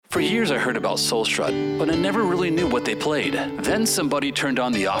For years I heard about Soulstrut, but I never really knew what they played. Then somebody turned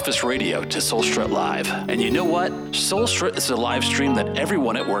on the office radio to Soulstrut Live. And you know what? Soulstrut is a live stream that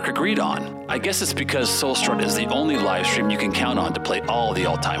everyone at work agreed on. I guess it's because Soulstrut is the only live stream you can count on to play all the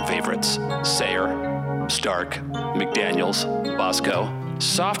all-time favorites. Sayer, Stark, McDaniels, Bosco.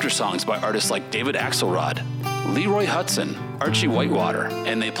 Softer songs by artists like David Axelrod, Leroy Hudson, Archie Whitewater,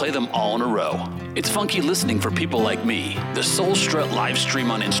 and they play them all in a row. It's funky listening for people like me. The Soulstrut live stream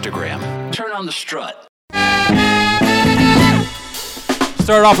on Instagram. Turn on the strut.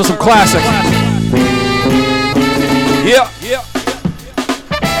 Start off with some classic. Yeah.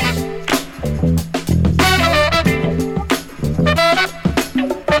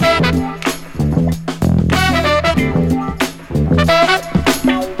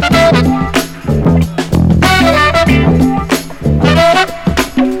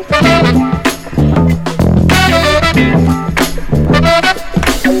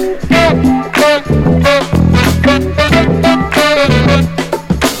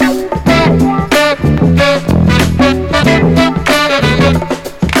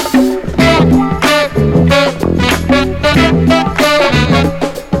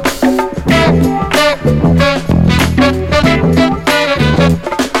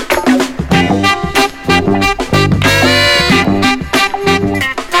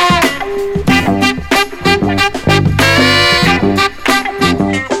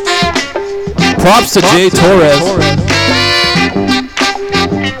 Props to Jay Torres.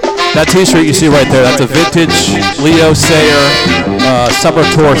 That t-shirt you see right there, that's a vintage Leo Sayer Summer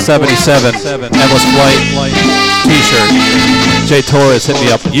Tour 77 Endless Flight t-shirt. Jay Torres hit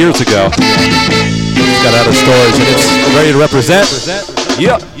me up years ago. Just got out of storage and it's ready to represent.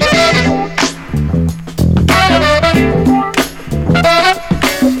 Yep.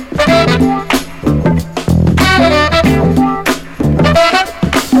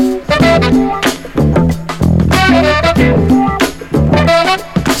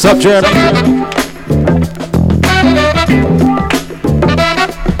 What's up, Jeremy?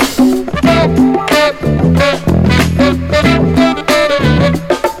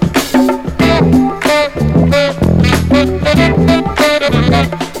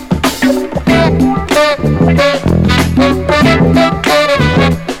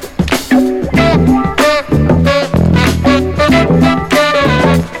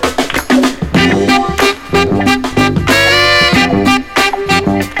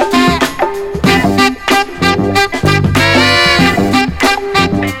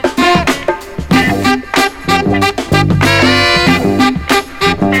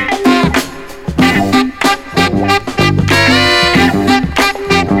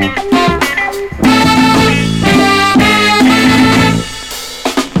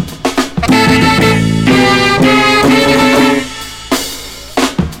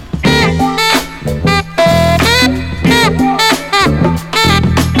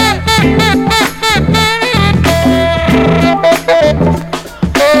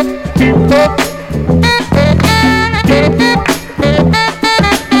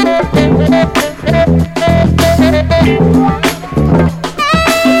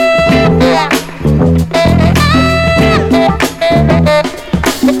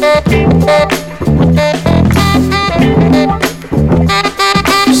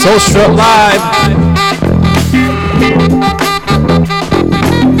 Soulstrut Live.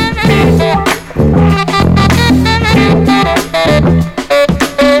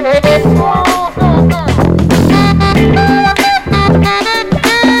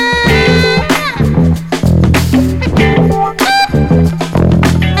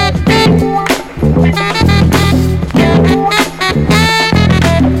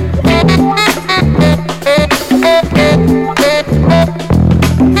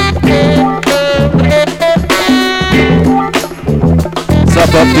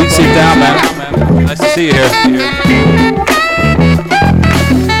 Deep seat down, man. Nice to see you here.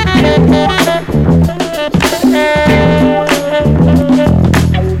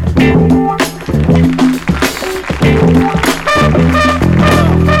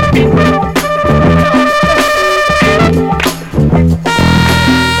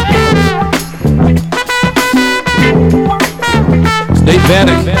 Nate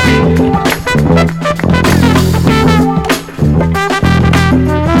Bannock.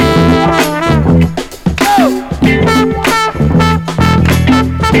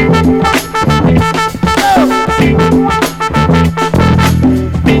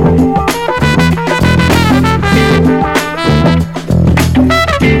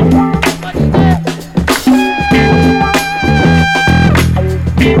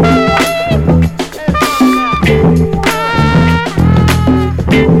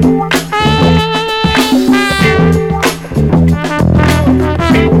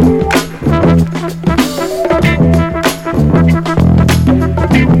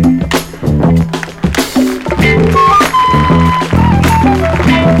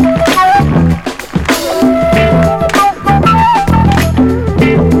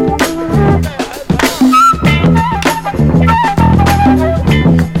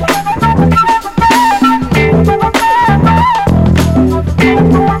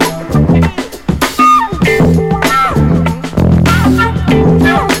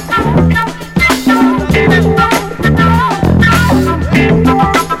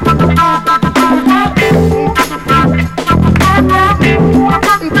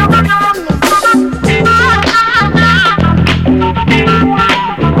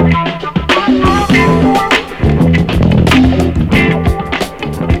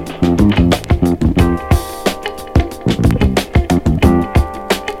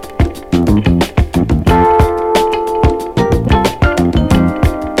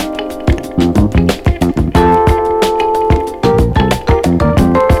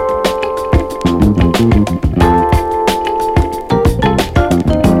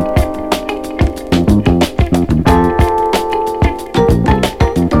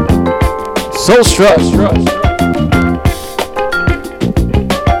 Soul Strut.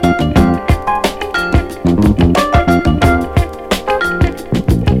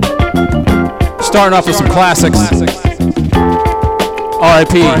 Starting off with some classics.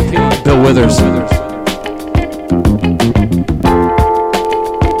 R.I.P. Bill Withers.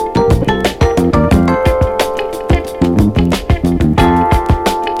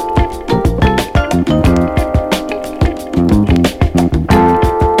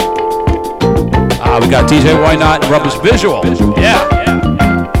 We got DJ Why Not and Rubbish Visual. Yeah.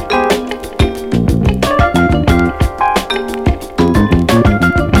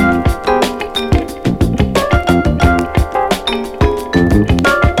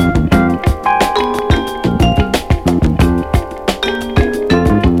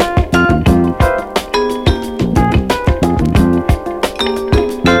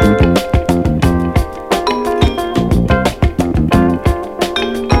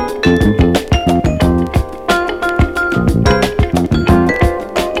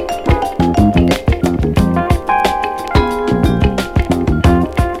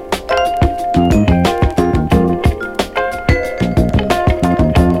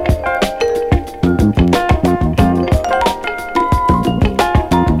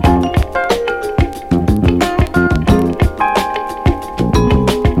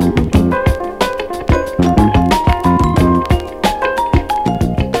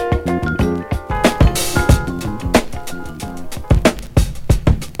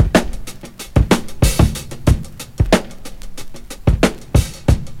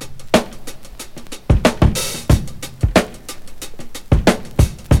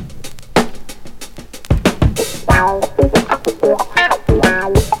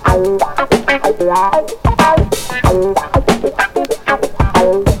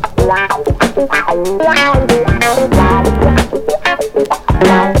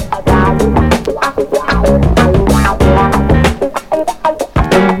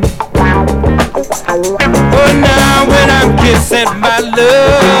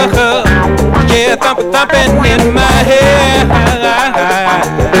 Thumping in my head.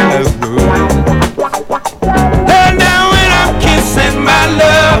 And now when I'm kissing my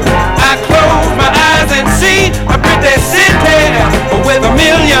love, I close my eyes and see a pretty city with a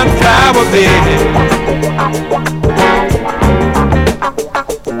million flower beds.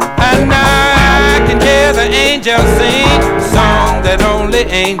 And I can hear the angels sing a song that only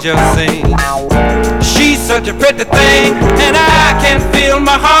angels sing. She's such a pretty thing, and I can feel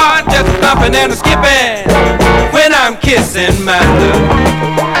my heart just thumping and skipping when I'm kissing my love.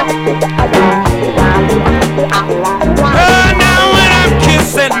 Oh, now when I'm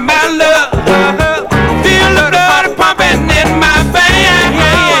kissing my love, feel the blood pumping in my veins.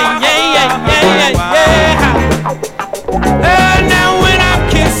 Oh, now when I'm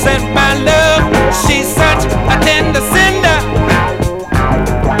kissing my love, she's such a tender cinder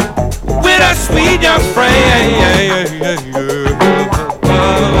with a sweet young friend.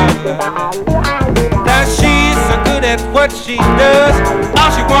 Now she's so good at what she does,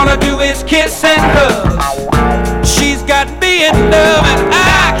 all she wanna do is kiss and hug. She's got me in love, and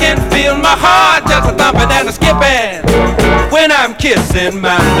I can feel my heart just a thumping and a skipping when I'm kissing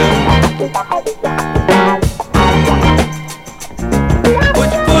my love. Put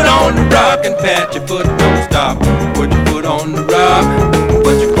your foot on the rock and pat your foot, don't stop. Put your foot on the rock.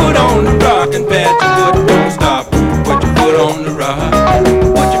 Put your foot on the rock and pat your foot, don't stop. Put your foot on the rock.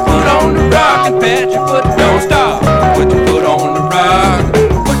 Put your foot on the rock and pat your foot, don't stop. Put your foot on the rock.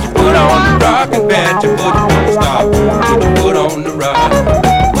 Put your foot on the rock and pat your foot, don't stop. Put your foot on the rock.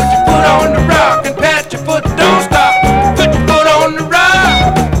 Put your foot on the rock and pat your foot, don't stop. Put your foot on the rock.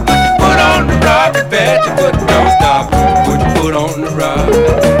 Put your foot on the rock and pat your foot, don't stop. Put your foot on the rock.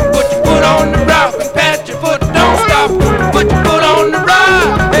 Put your foot on the rock and pat your foot, don't stop. Put your foot on the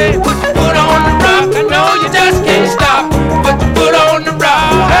rock. Hey, put your foot on the rock. I know you just can't stop. Put your foot on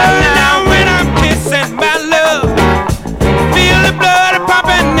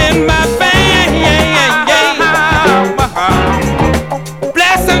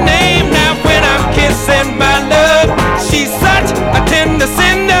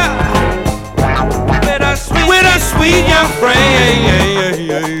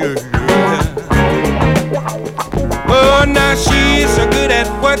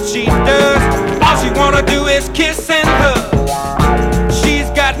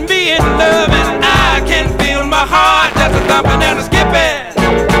me in love, and I can feel my heart just a thumping and a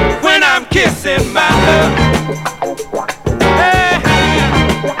skipping when I'm kissing my love. Hey,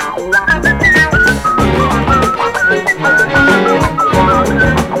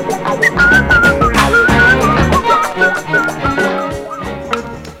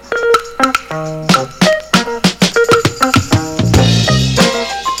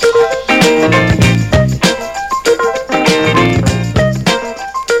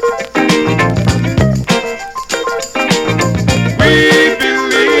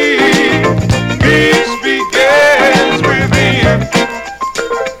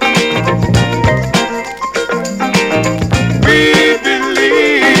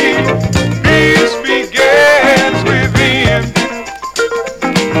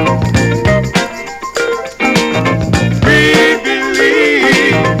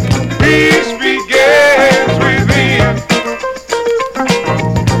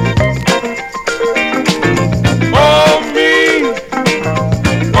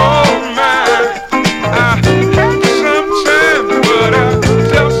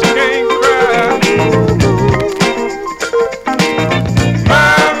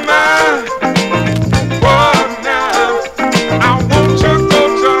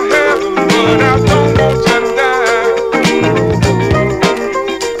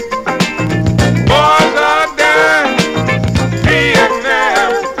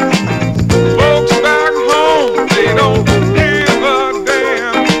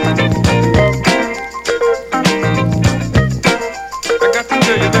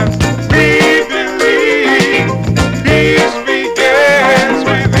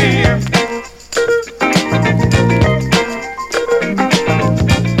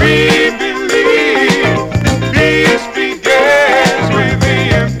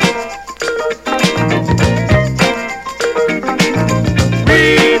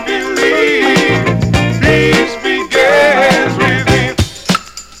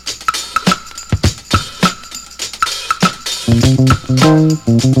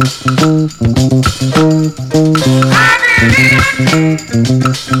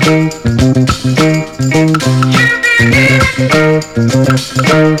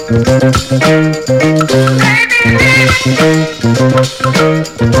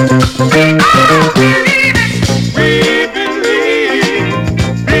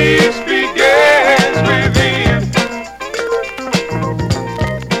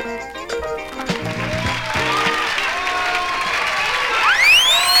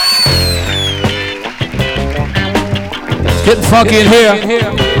 Getting funky in here.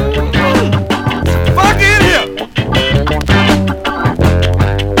 Funky in here.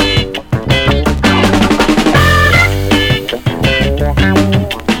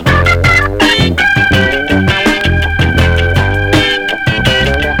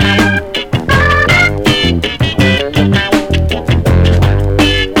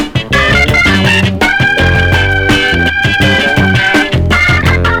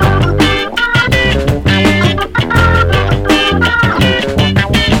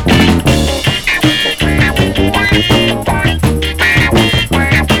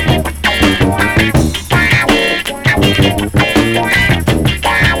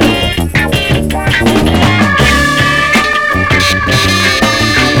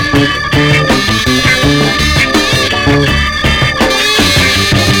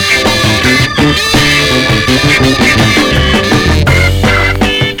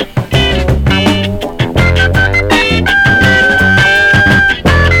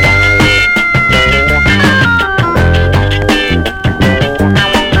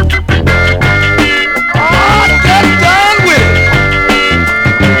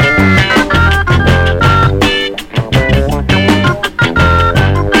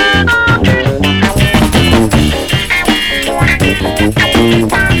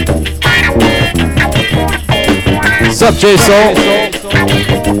 What's up, J Soul?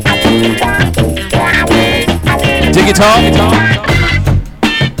 Diggy Talk?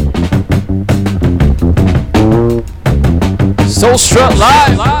 Soul Strut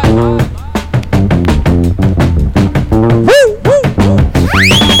Live.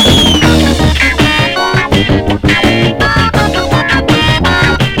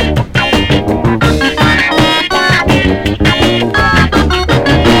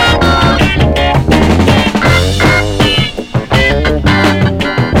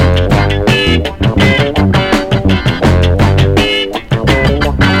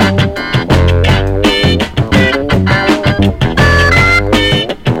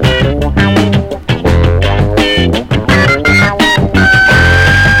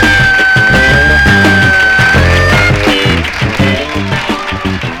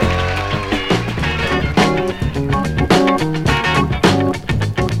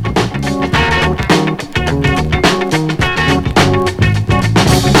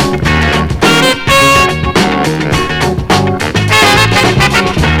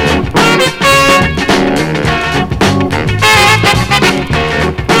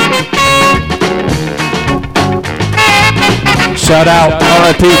 Shout out,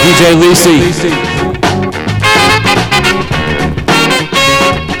 R.I.P. DJ Lisi.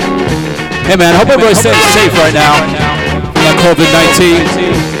 Hey man, I hope everybody's staying safe right now from that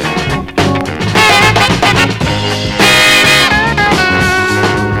COVID-19.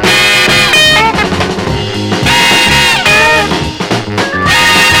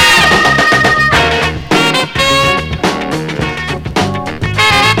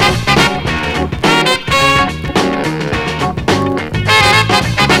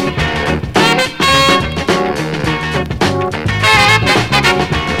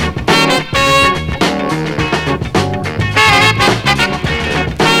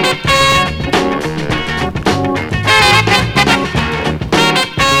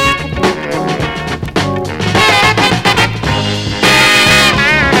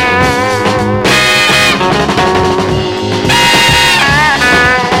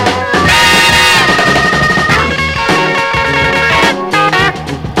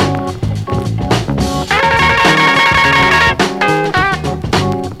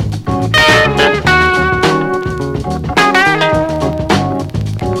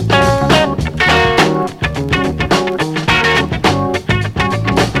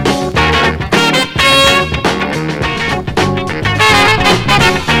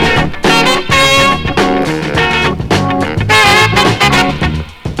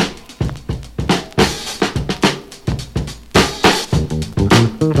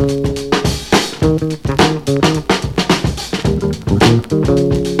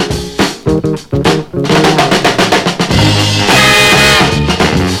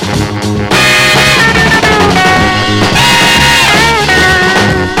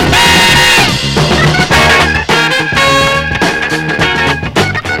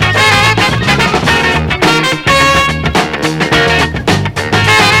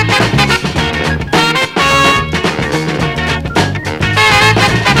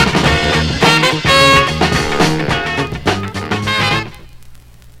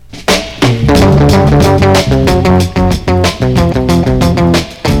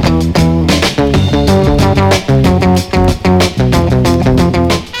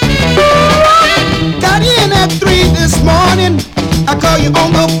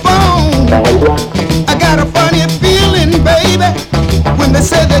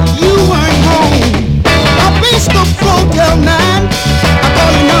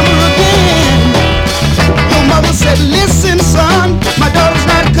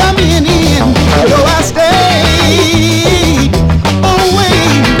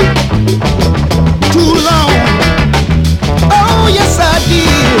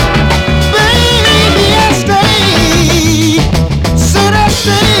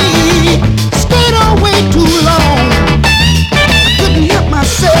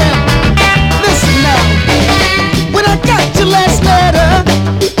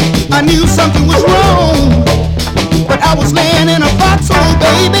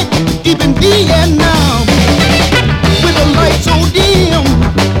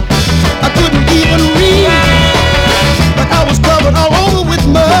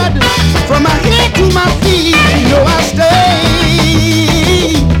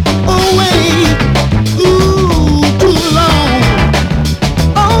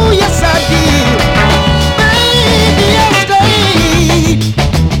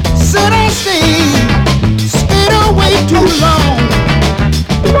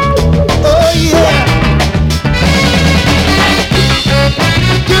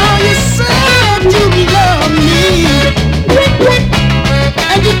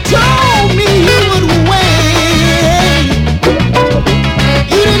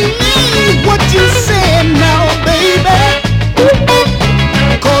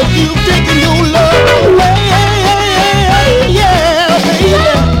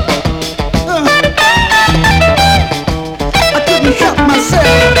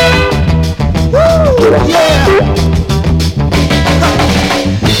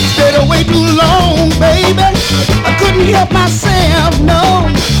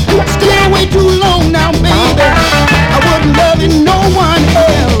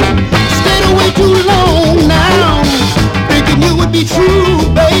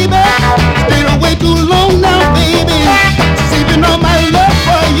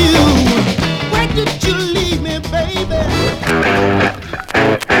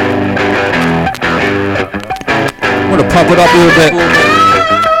 Pump it up a little bit.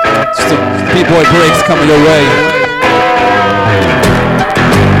 Just the B-boy breaks coming your way.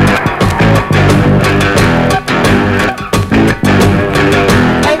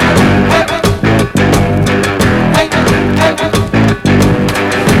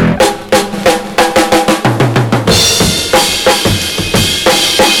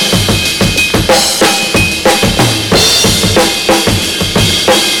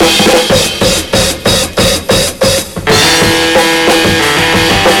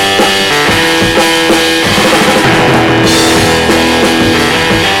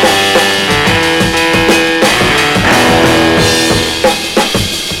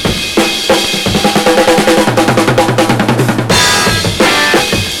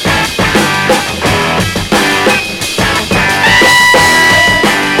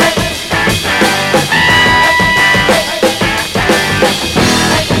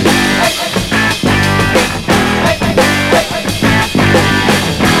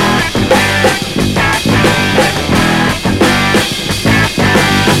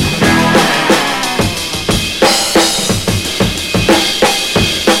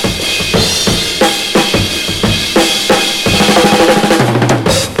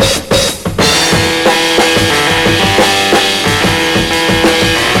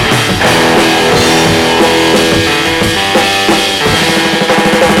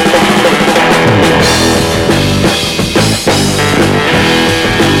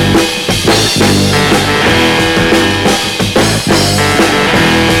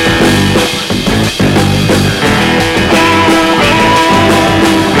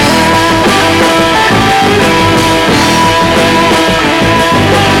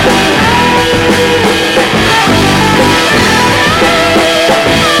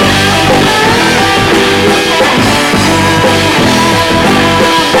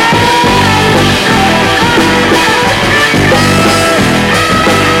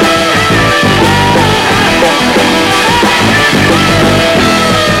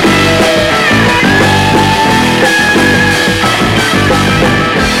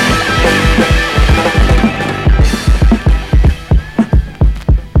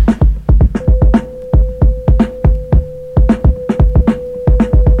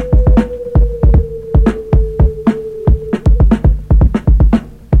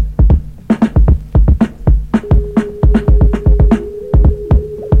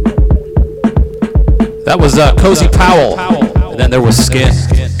 That was Cozy Powell, and then there was Skin.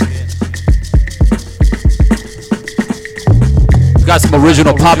 We got some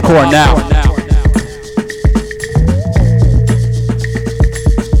original popcorn now.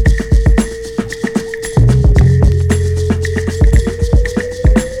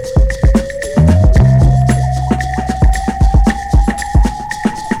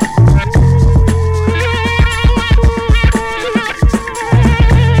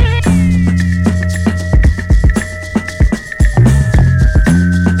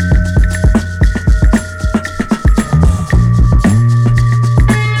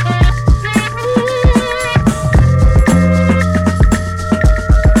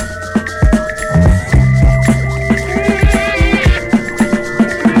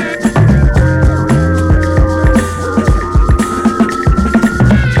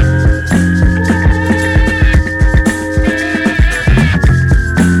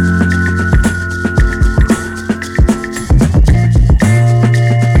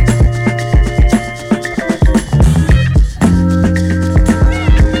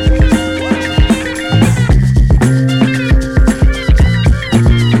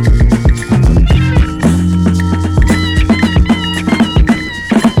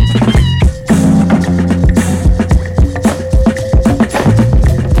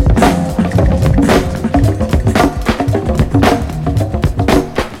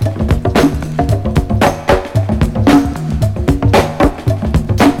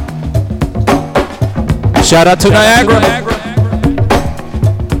 Shout out to Niagara.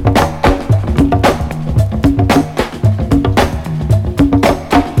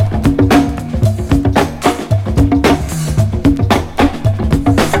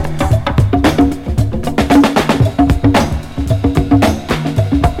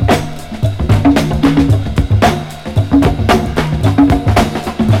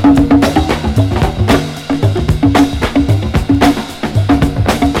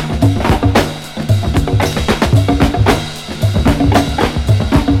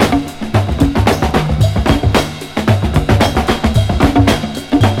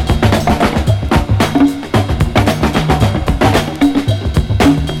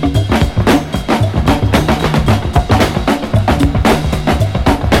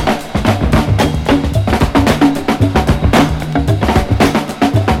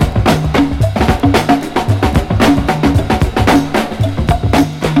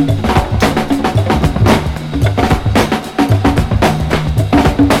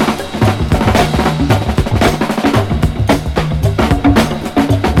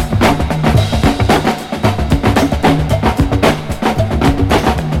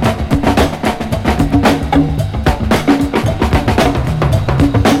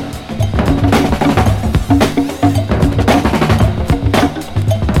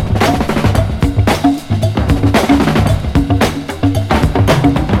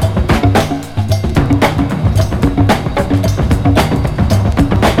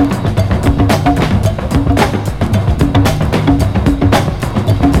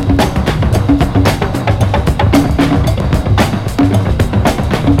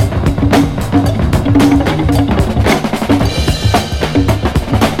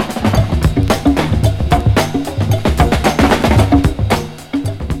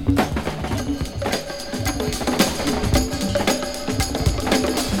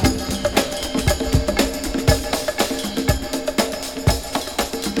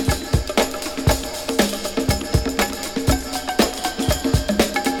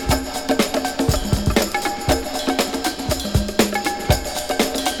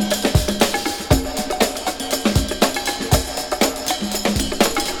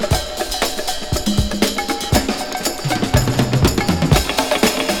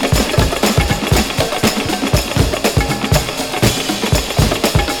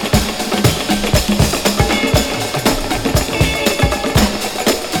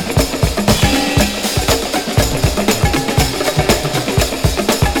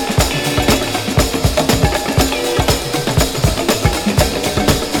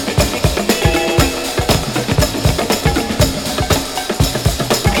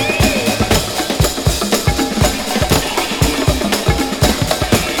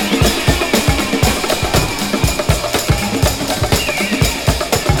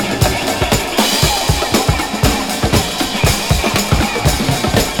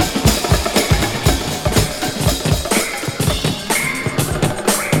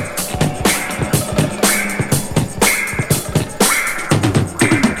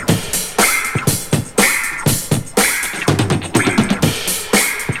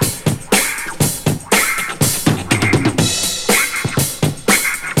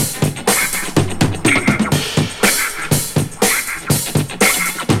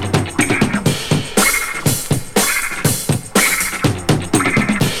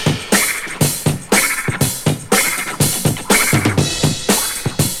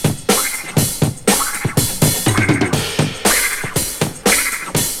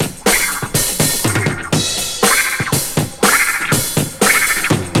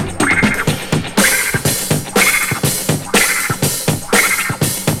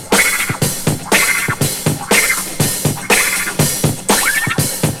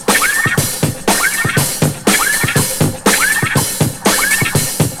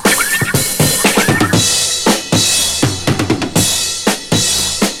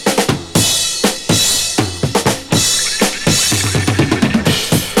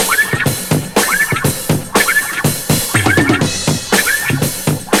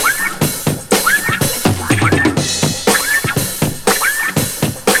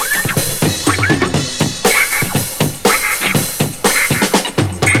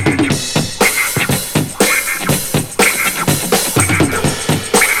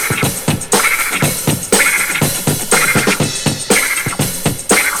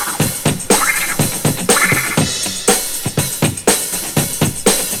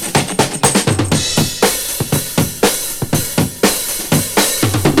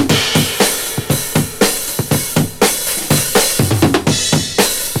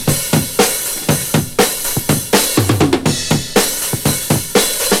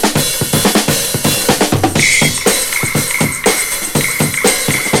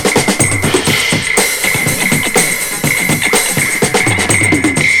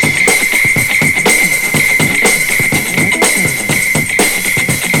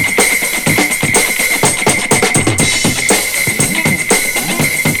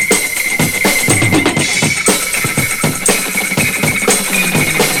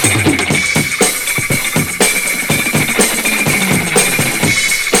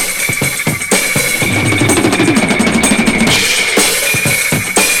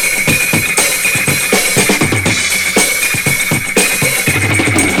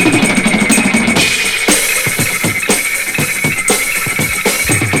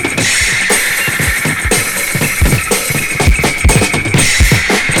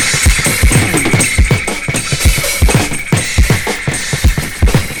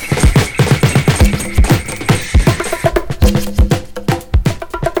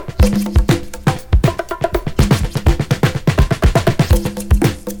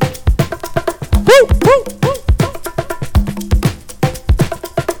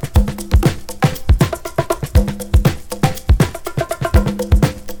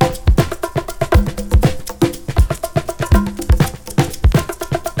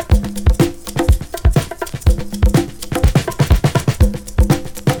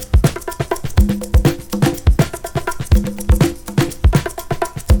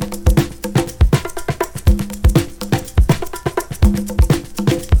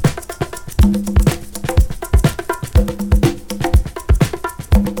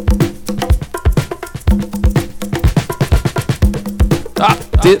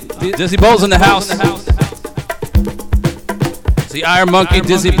 Dizzy Bowl's in the house. The Iron Monkey,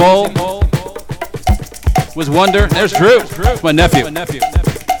 Dizzy Bowl. Was Wonder. There's Drew. That's my nephew.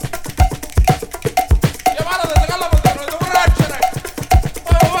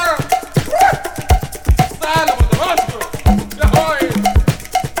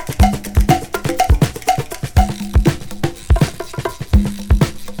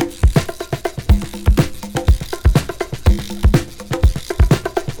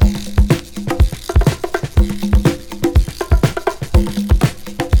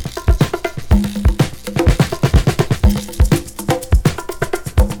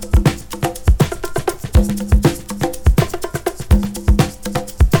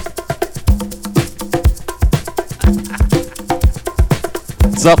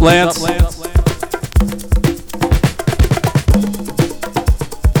 What's up, Lance?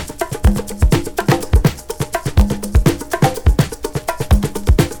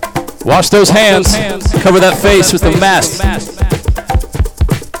 Wash those hands. Cover that face with the mask.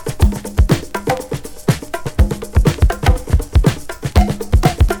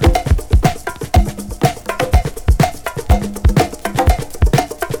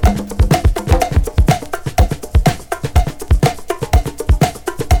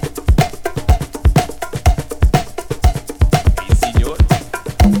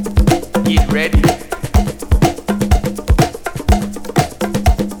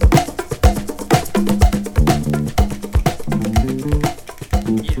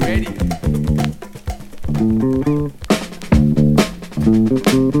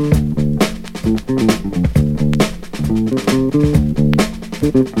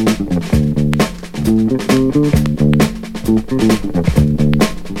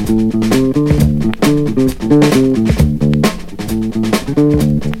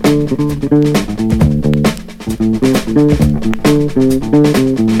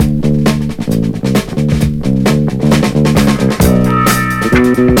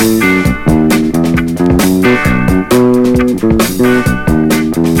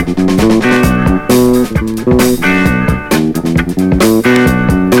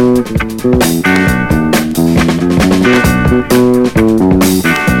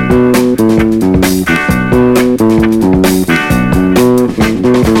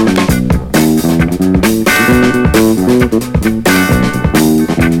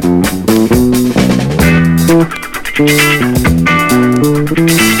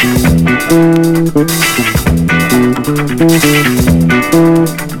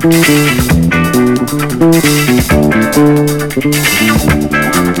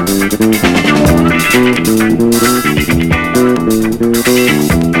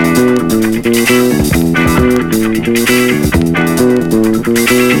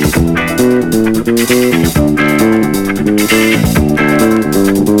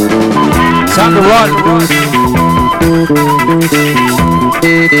 Time to run.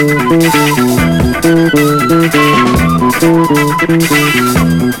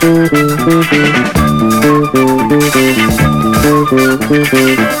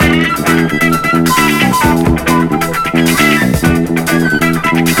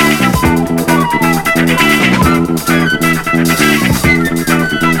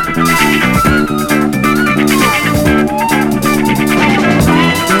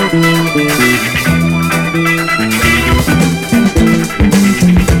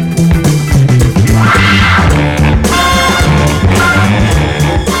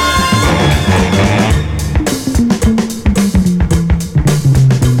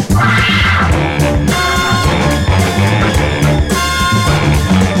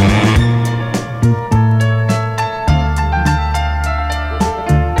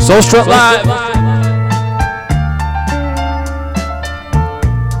 Soul Strut Live.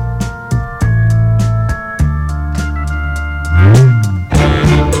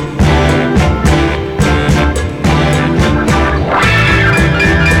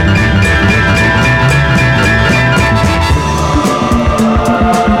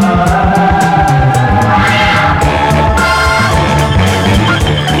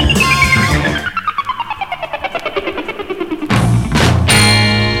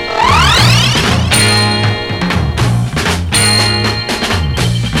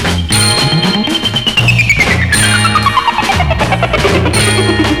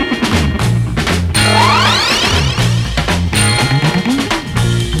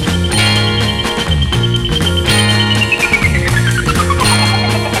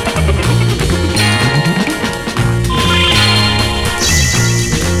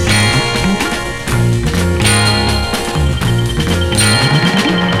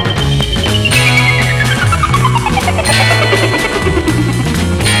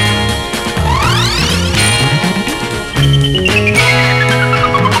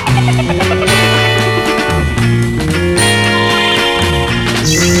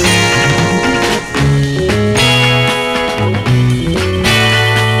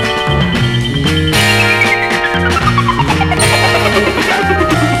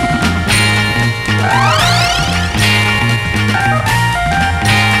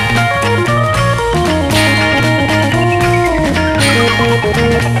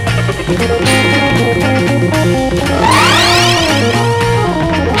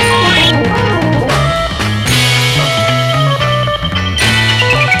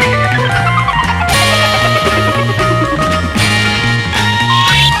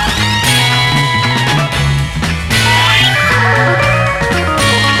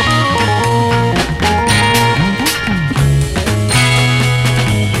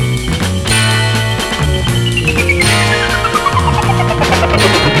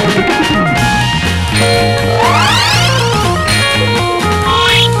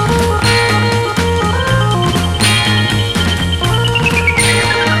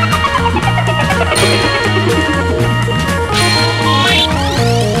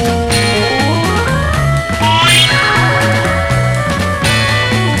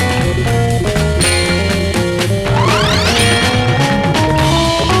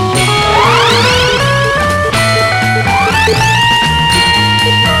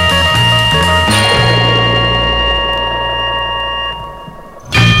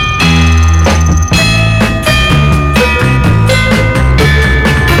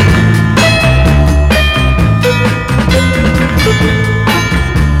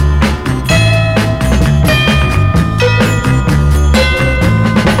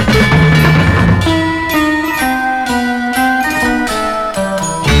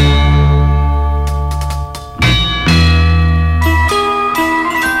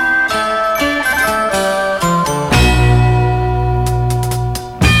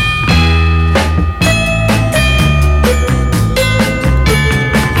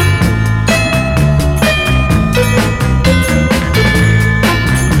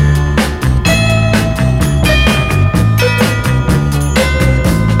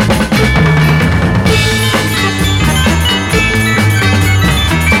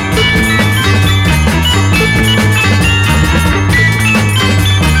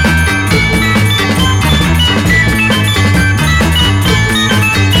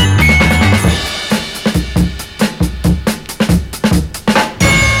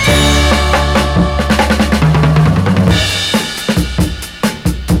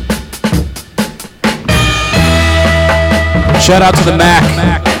 Shout out to the Mac.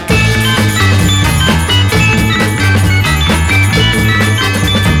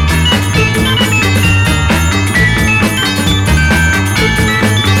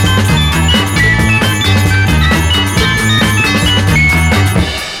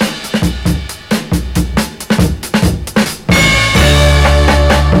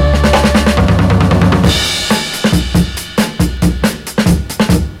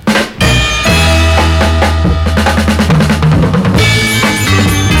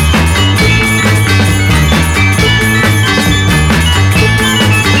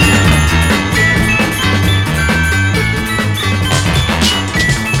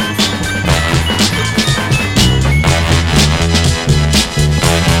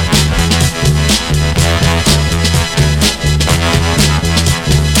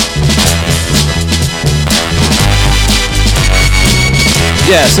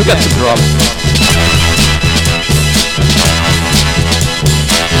 Yes, we got some drums.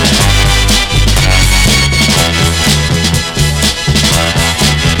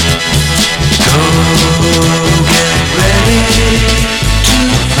 Go get ready to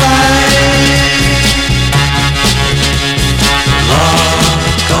fight.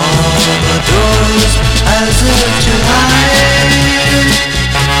 Lock all the doors as if to hide.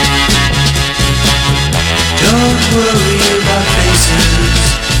 Don't worry about faces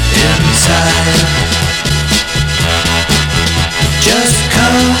inside. Just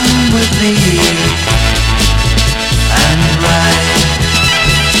come with me and ride.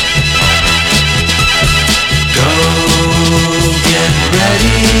 Go get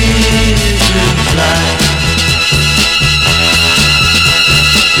ready to fly.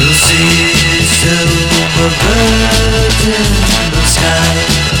 You'll see silver birds in the sky.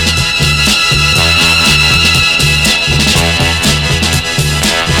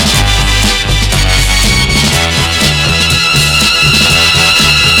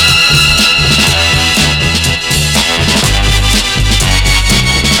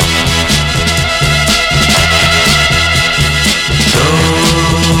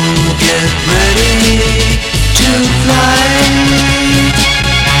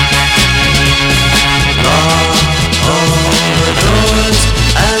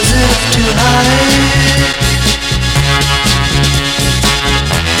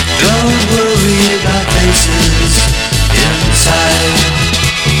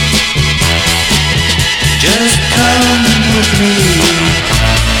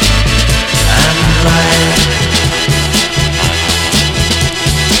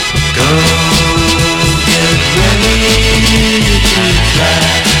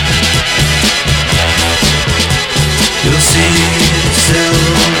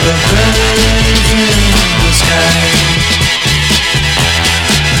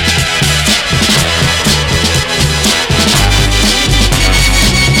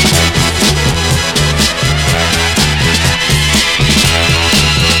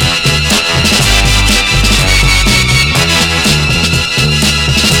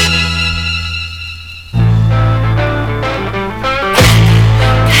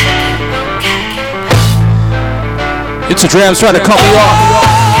 It's a Drams trying to cut me off.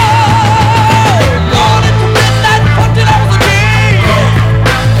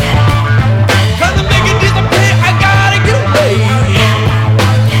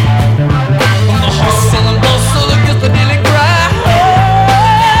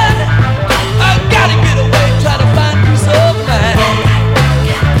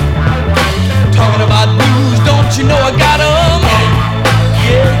 You know I got 'em.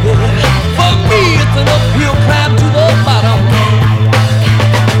 Yeah, yeah. For me, it's an uphill climb to the bottom.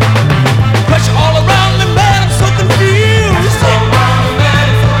 Pressure all around me, man, I'm so confused.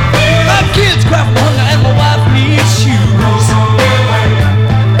 My kids cry from hunger and my wife needs shoes.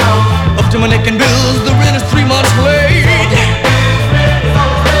 Up to my neck in bills, the rent is 3 months late.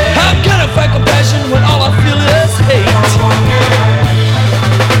 How can I fight compassion when all I feel is hate?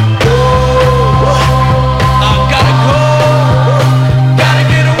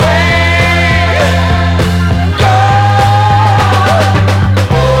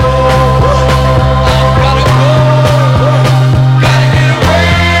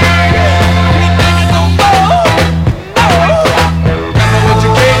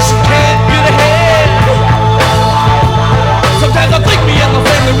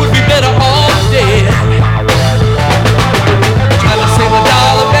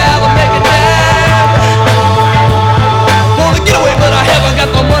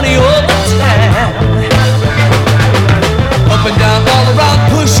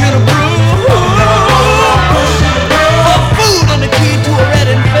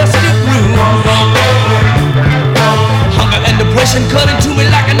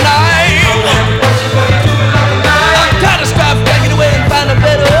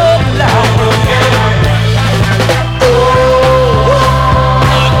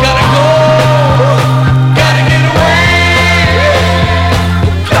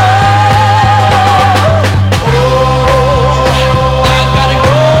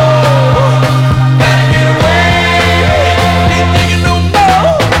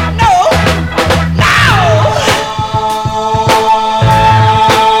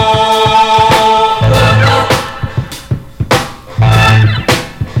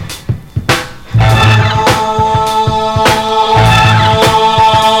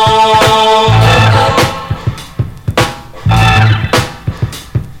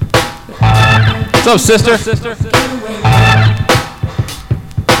 up, sister?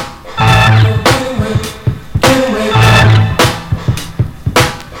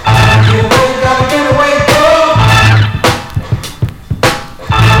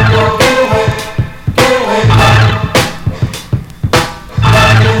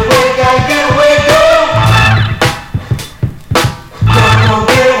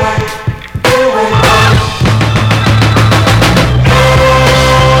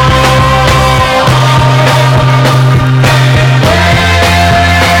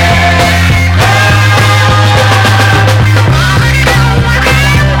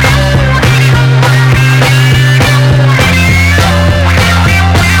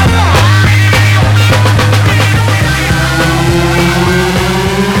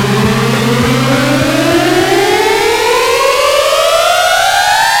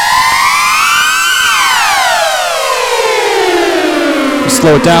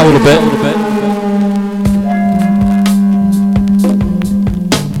 Slow it down a little bit.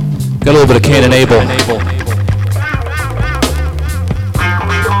 Got a little bit of Cain and Abel.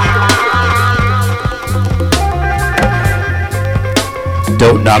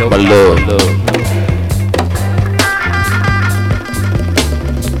 Don't knock my love.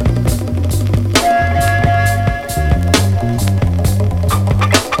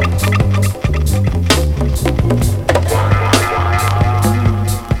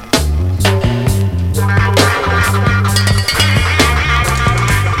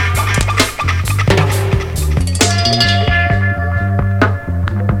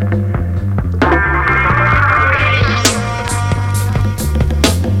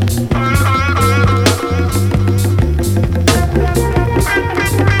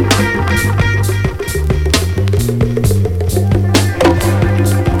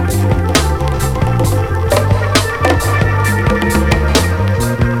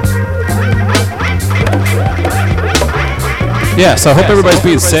 Yeah, so I hope everybody's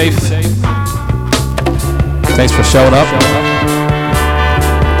being safe. Thanks for showing up.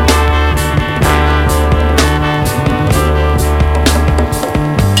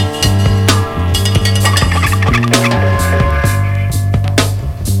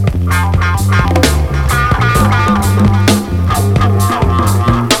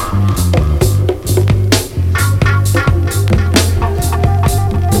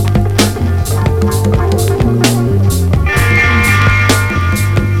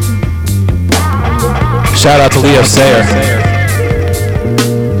 Shout out to Leo Sayer.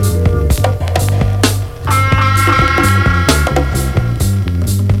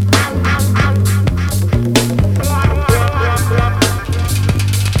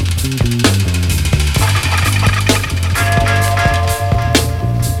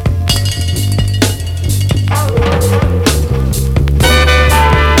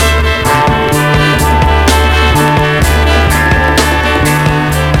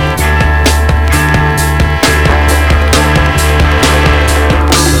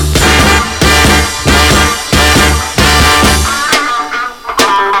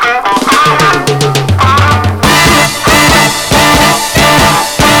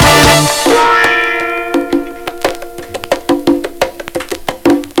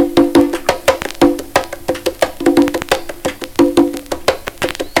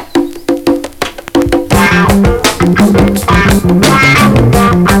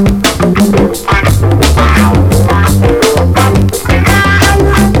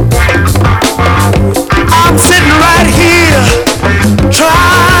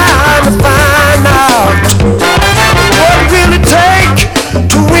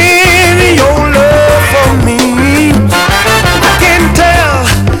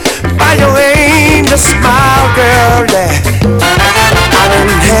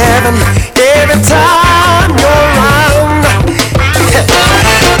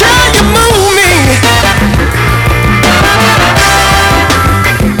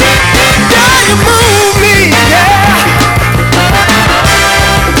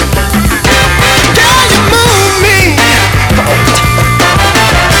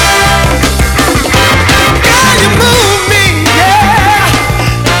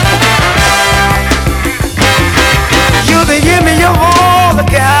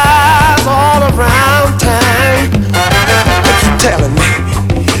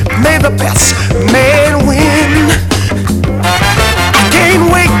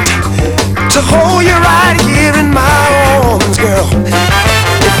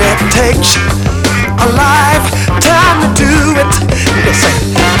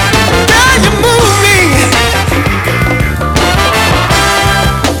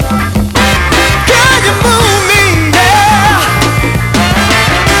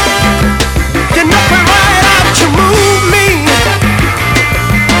 You know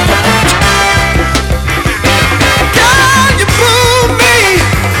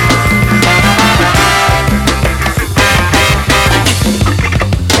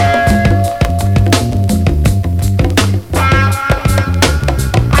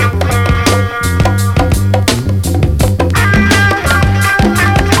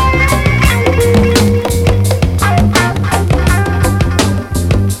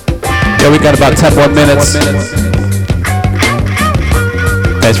Yeah, we got about 10 more minutes.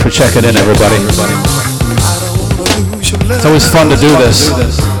 Thanks for checking in, everybody. It's always fun to do this.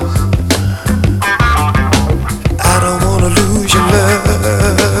 I don't wanna lose your love.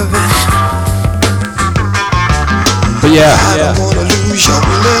 But yeah, I don't wanna lose your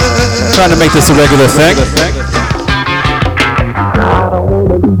love. trying to make this a regular thing.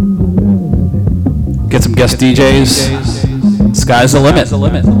 Get some guest DJs. Sky's the limit. Lose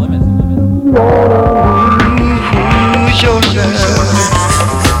your love.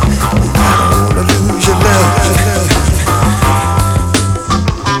 I don't wanna lose your love.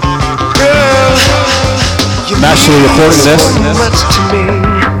 Girl, I'm actually recording this, much to me.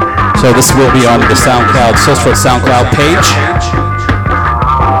 so this will be on the SoundCloud, Soul Strut SoundCloud page.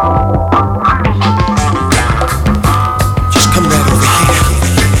 Just come right over here.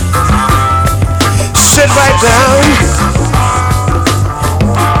 Sit right down.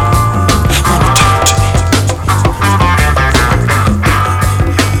 I wanna talk to you.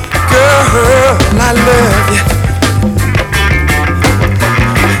 Girl, I love you.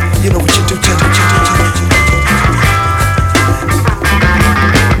 You know what you do,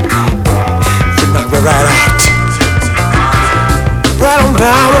 you knock me right out. Right on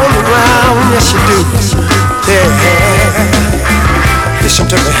down on the ground, yes you do. Yeah. Listen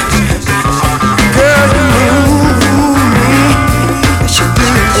to me. Girl, you move me, yes you do,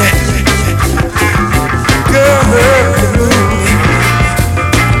 yeah. Girl, you move me.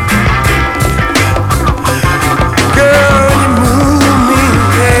 Girl, you move me,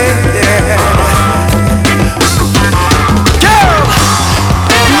 yeah. Girl,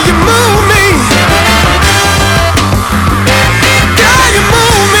 you move me. Girl, you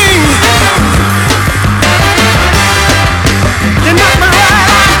move me. You knock me right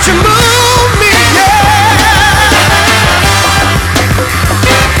out, you move me, yeah.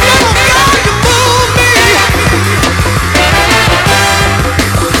 Oh, girl, you move me. Oh,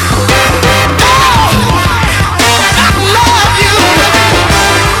 I love you.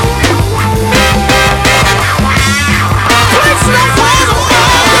 Place like where the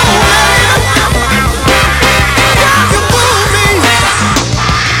world Girl, you move me.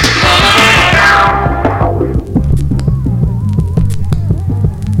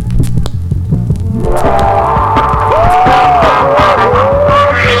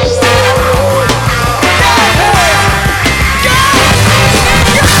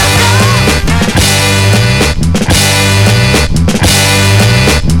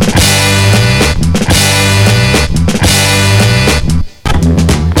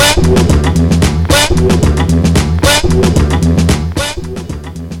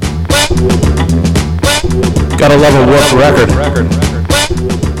 Gotta love a work record.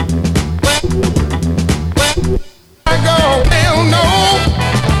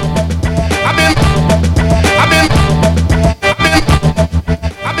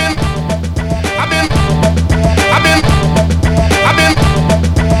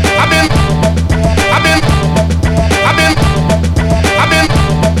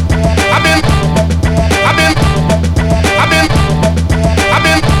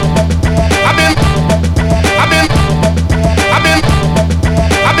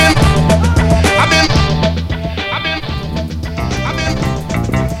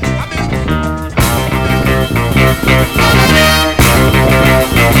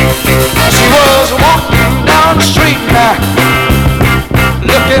 She was walking down the street now,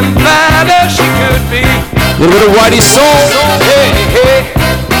 looking fine as she could be. A little bit of Whitey Soul. Hey, hey.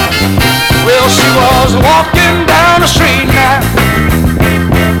 Well, she was walking down the street now,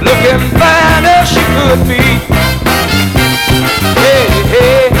 looking fine as she could be. Hey,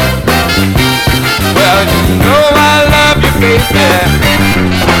 hey. Well, you know I love you, baby.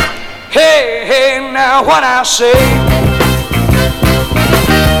 Hey, hey, now what I say.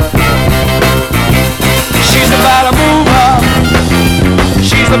 She's about to move up.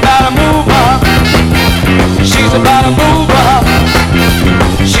 She's about to move up. She's about to move up.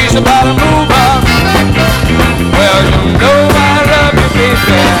 She's about to move up. Well, you know I love you,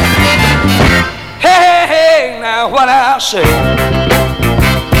 baby. Hey, hey, hey, now what I say.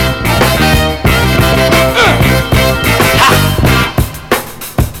 Ha!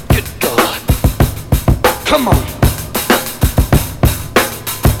 Good God. Come on.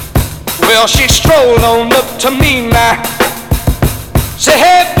 Well, she strolled on up to me now. Say,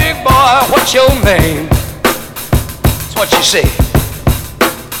 hey, big boy, what's your name? That's what she said.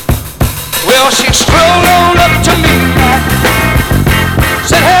 Well, she strolled on up to me now.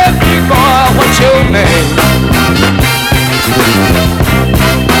 Said, hey, big boy, what's your name?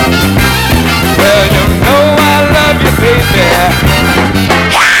 Well, you know I love you, baby.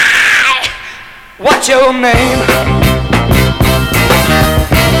 What's your name?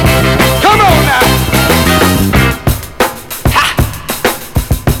 Come on now. Ha!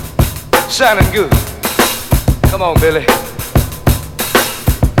 Sounding good. Come on, Billy.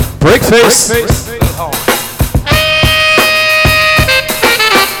 Breakface.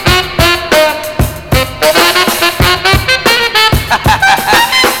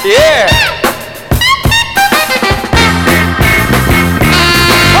 Yeah.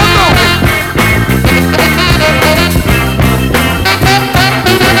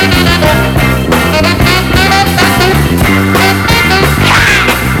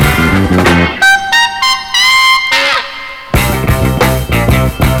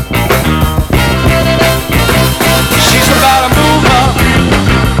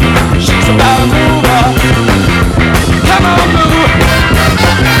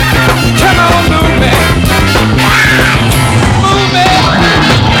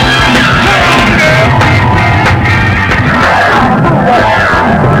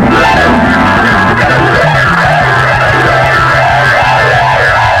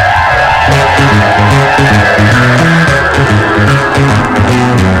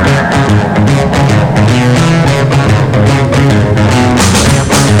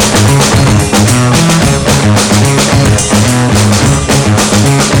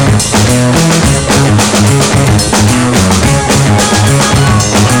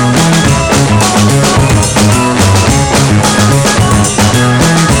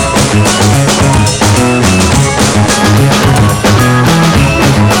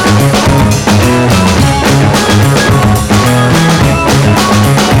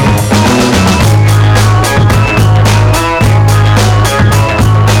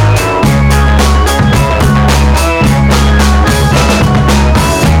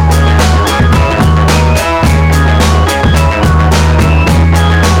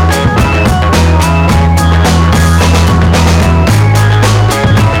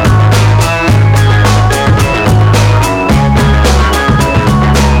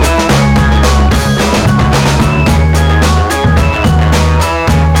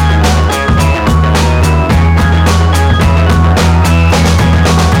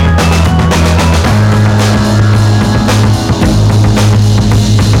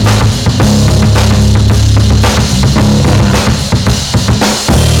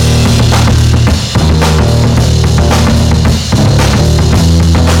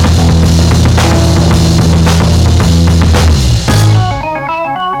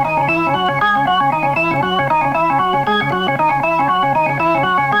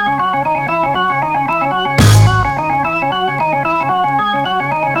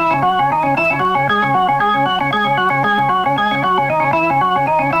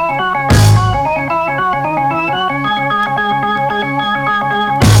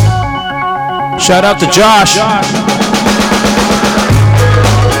 Shout out to Josh.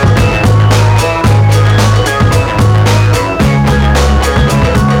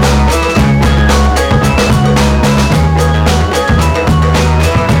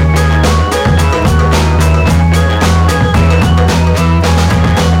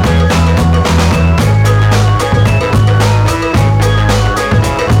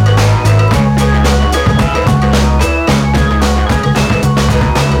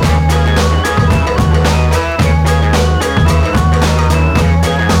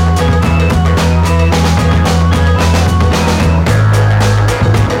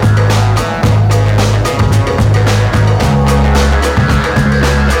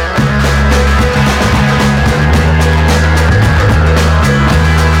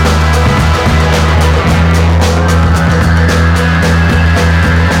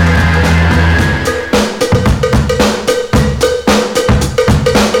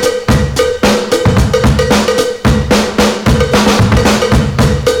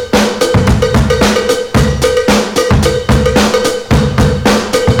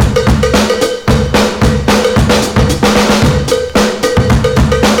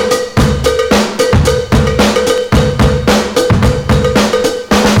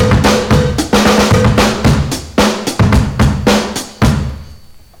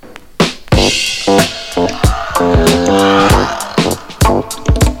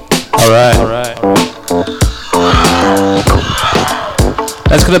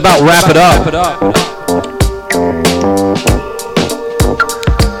 That's gonna about wrap it up.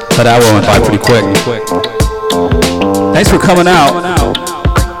 That hour went by pretty quick. Thanks for coming out.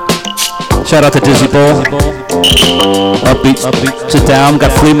 Shout out to Dizzy Bull. Upbeat, sit down.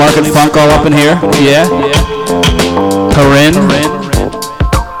 Got Flea Market Funk all up in here. Yeah. Corinne.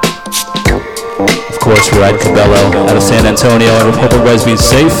 Of course, we're at Cabello out of San Antonio. I hope everybody's being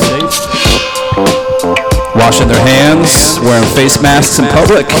safe. washing their hands, wearing face masks in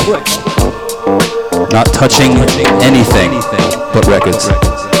public, not touching anything but records.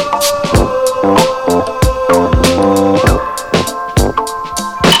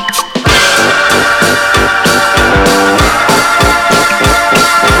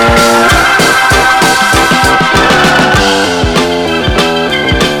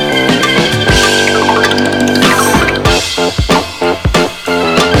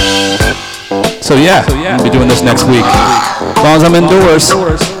 So yeah, I'll be doing this next week, as long as I'm indoors.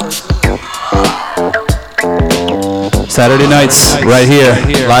 Saturday nights, right here,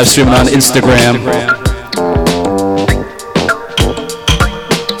 live streaming on Instagram.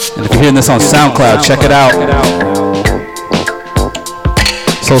 And if you're hearing this on SoundCloud, check it out.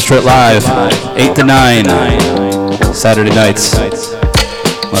 Soul Strut Live, 8 to 9, Saturday nights.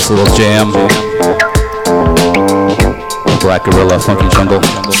 Nice little jam. Black Gorilla, Funky Jungle.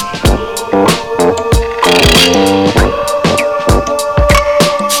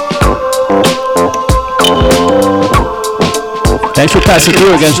 Thanks for passing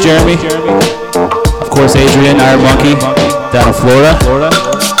through against Jeremy. Of course, Adrian, Iron Monkey, down in Florida.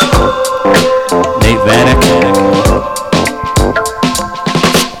 Nate Vanek.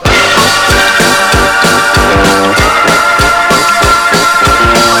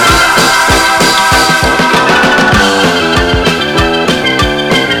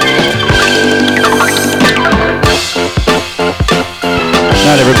 Good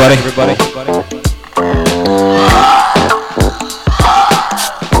night, everybody.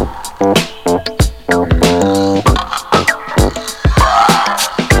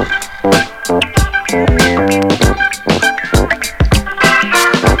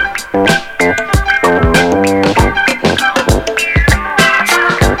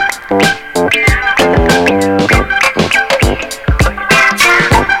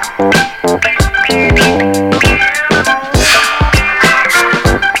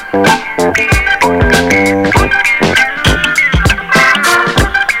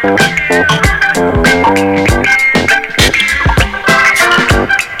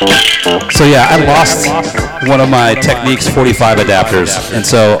 So yeah, I lost one of my Technics 45 adapters, and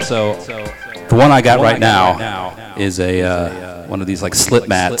so the one I got right now is a one of these like slip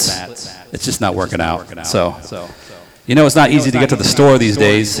mats. It's just not working out. So you know, it's not easy to get to the store these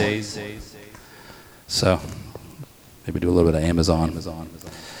days. So maybe do a little bit of Amazon.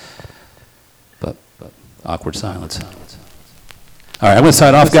 But awkward silence. All right, I'm going to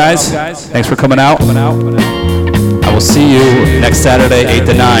sign off, guys. Thanks for coming out. I will see you next Saturday, 8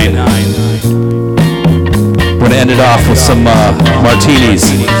 to 9. We're going to end it off with some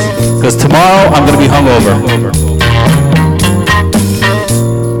martinis, because tomorrow I'm going to be hungover.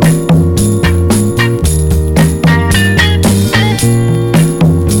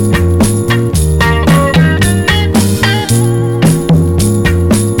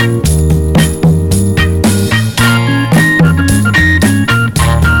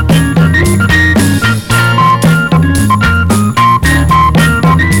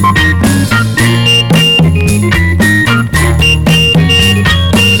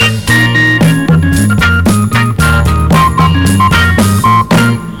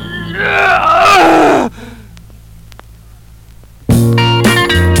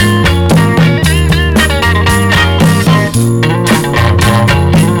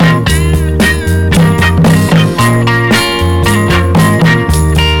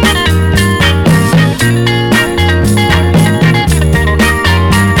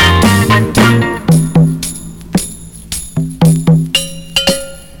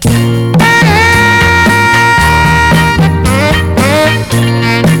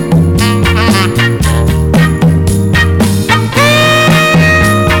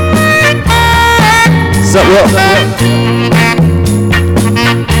 What's up, Will?